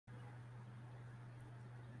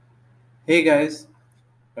Hey guys,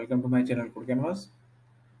 welcome to my channel Code Canvas.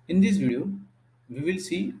 In this video, we will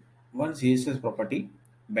see one CSS property,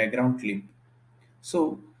 background clip.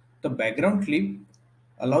 So the background clip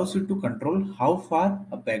allows you to control how far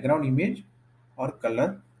a background image or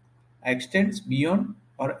color extends beyond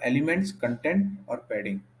or elements content or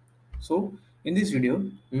padding. So in this video,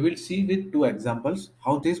 we will see with two examples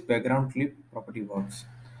how this background clip property works.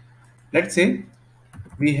 Let's say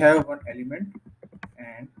we have one element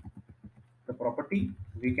and the property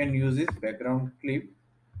we can use is background clip,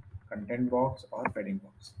 content box or padding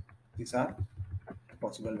box. These are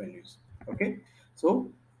possible values. Okay,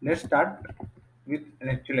 so let's start with an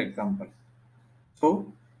actual example.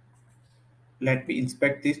 So let me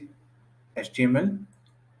inspect this HTML.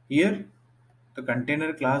 Here the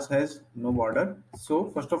container class has no border. So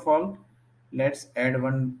first of all, let's add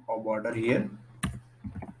one border here.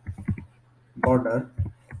 Border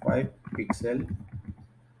 5 pixel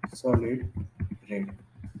solid red.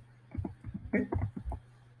 Okay,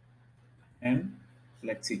 and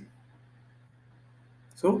let's see.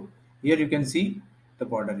 So here you can see the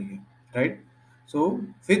border here, right? So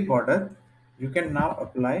with border, you can now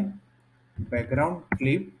apply background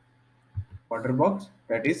clip border box,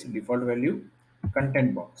 that is default value,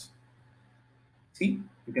 content box. See,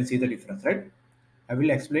 you can see the difference, right? I will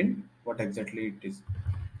explain what exactly it is.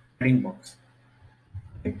 Padding box.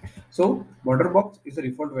 Okay. So border box is the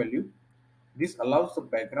default value. This allows the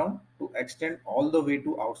background to extend all the way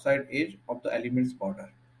to outside edge of the element's border.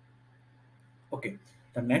 Okay.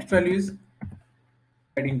 The next value is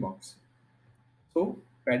padding box. So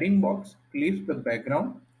padding box clips the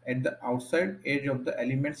background at the outside edge of the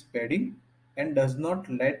element's padding and does not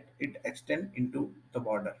let it extend into the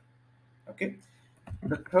border. Okay.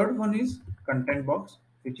 The third one is content box,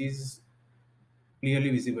 which is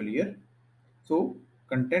clearly visible here. So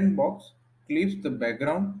content box clips the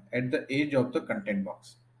background at the edge of the content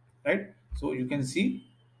box, right? So you can see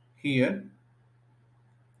here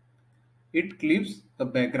it clips the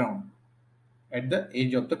background at the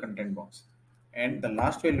edge of the content box. And the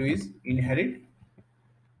last value is inherit,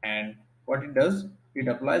 and what it does, it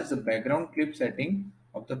applies the background clip setting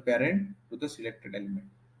of the parent to the selected element.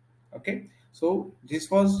 Okay, so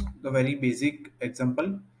this was the very basic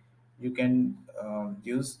example you can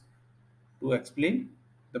use to explain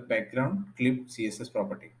the background clip CSS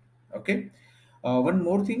property. Okay, one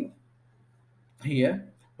more thing here,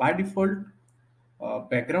 by default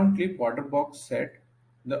background clip border box set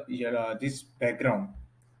the this background,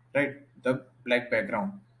 right, the black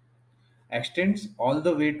background extends all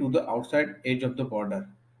the way to the outside edge of the border,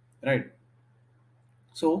 right?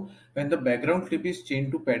 So when the background clip is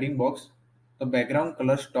changed to padding box, the background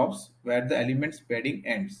color stops where the element's padding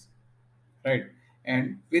ends, right?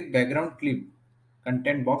 And with background clip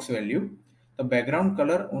content box value, the background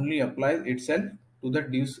color only applies itself to the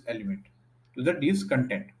div's element, to the div's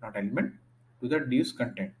content, not element, to the div's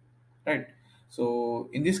content, right? So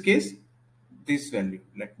in this case, this value,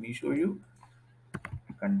 let me show you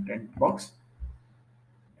content box.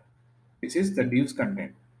 This is the div's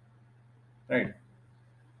content, right?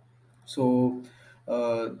 So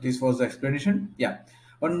this was the explanation. Yeah,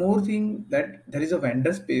 one more thing, that there is a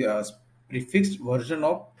prefixed version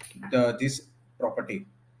of this property,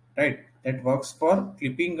 right, that works for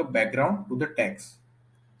clipping a background to the text.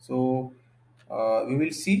 So we will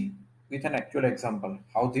see with an actual example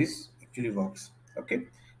how this actually works. Okay,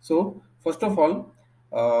 so first of all,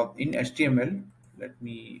 in HTML, let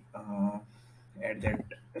me add that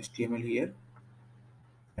HTML here.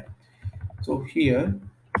 So here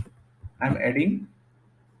I'm adding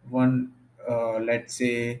one, let's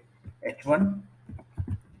say H1,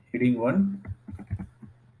 heading 1,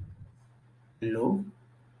 hello,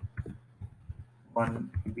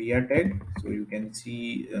 one BR tag, so you can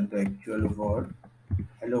see the actual word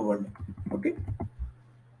hello world. Okay,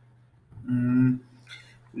 mm,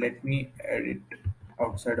 let me add it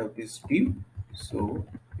outside of this div so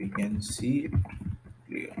we can see it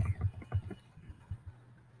clearly.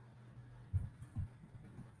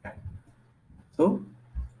 So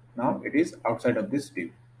now it is outside of this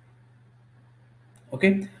div.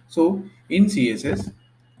 Okay, so in CSS,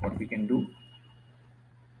 what we can do,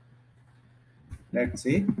 let's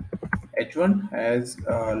say H1 has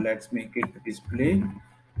let's make it display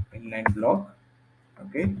inline block.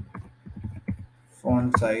 Okay,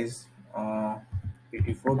 font size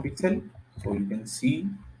 84 pixel, so you can see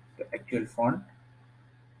the actual font.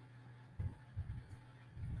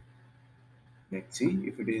 Let's see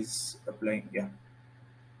if it is applying. Yeah,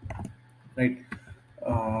 right.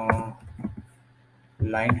 uh,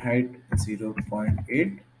 Line height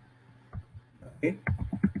 0.8. Okay,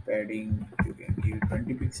 padding you can give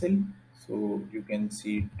 20 pixel, so you can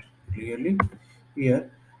see it clearly here.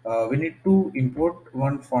 We need to import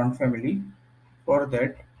one font family. For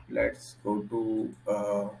that, let's go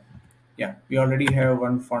to yeah, we already have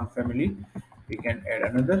one font family. We can add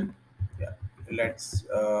another. Yeah, let's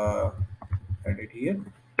add it here.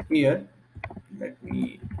 Here, let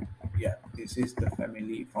me, yeah, this is the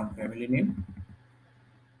family font family name.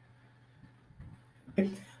 Okay,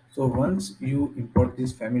 so once you import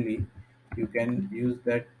this family, you can use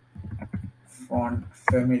that font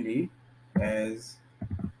family as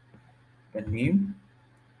the name,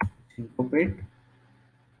 syncopate,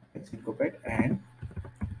 syncopate, and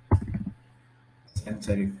sans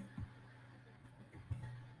serif.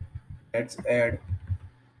 Let's add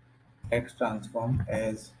text transform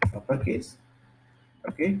as uppercase.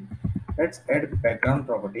 Okay, let's add background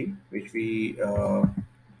property, which we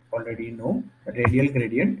already know, radial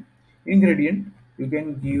gradient. In gradient, you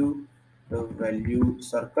can give the value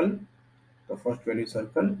circle, the first value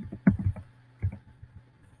circle,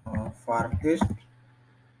 farthest,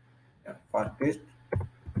 yeah, farthest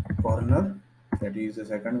corner, that is the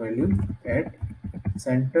second value, at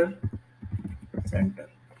center, center,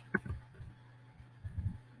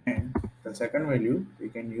 and the second value we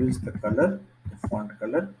can use the color, the font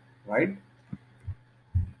color, white,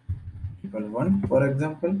 equal 1 for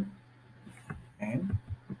example, and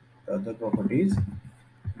the other properties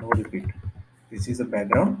no repeat. This is a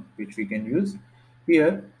background which we can use.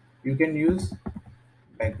 Here you can use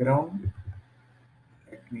background,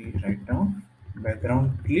 let me write down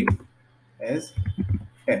background clip as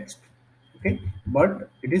text. Okay, but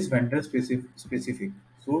it is vendor specific,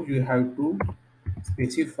 so you have to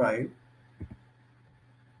specify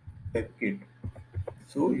WebKit,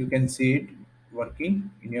 so you can see it working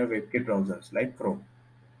in your WebKit browsers like Chrome.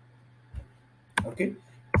 Okay,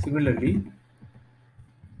 similarly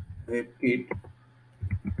WebKit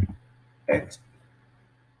text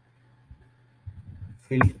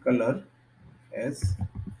fill color as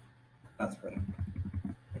transparent.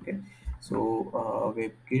 Okay, so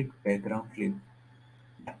WebKit background clip,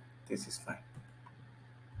 yeah, this is fine.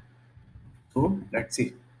 So let's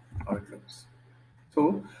see how it looks.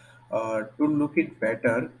 So to look it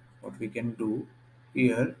better, what we can do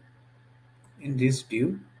here, in this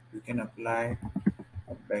div you can apply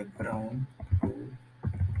a background to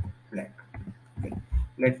black. Okay,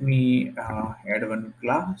 let me add one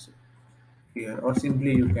class here, or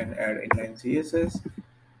simply you can add inline CSS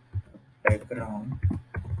background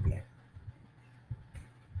black.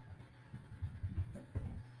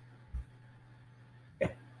 Yeah,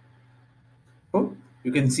 so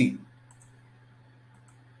you can see,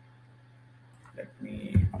 let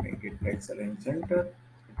me make it excellent center.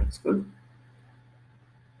 That's good.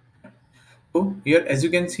 So here, as you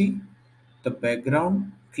can see, the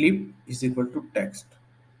background clip is equal to text.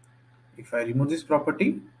 If I remove this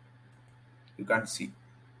property, you can't see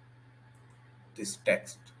this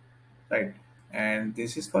text, right? And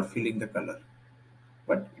this is for filling the color,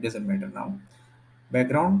 but it doesn't matter now.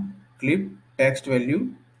 Background clip text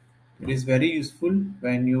value, it is very useful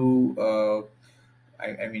when you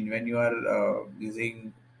I mean when you are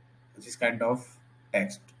using this kind of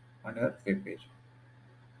text on your web page,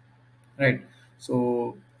 right?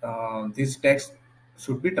 So this text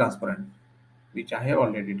should be transparent, which I have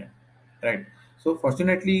already done, right? So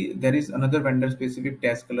fortunately there is another vendor specific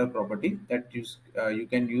text color property that you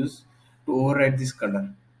can use to override this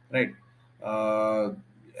color, right? uh,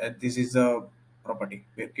 this is a property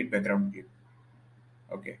WebKit background clip.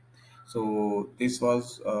 Okay, so this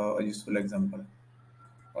was a useful example.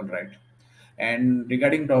 All right. And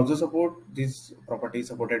regarding browser support, this property is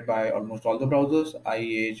supported by almost all the browsers: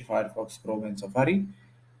 Edge, Firefox, Chrome, and Safari.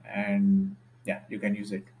 And yeah, you can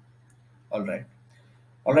use it. All right.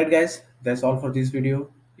 All right, guys. That's all for this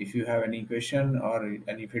video. If you have any question or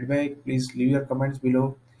any feedback, please leave your comments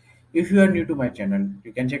below. If you are new to my channel,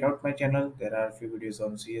 you can check out my channel. There are a few videos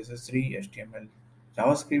on CSS3, HTML,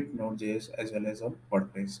 JavaScript, Node.js, as well as on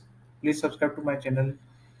WordPress. Please subscribe to my channel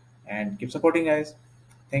and keep supporting, guys.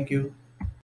 Thank you.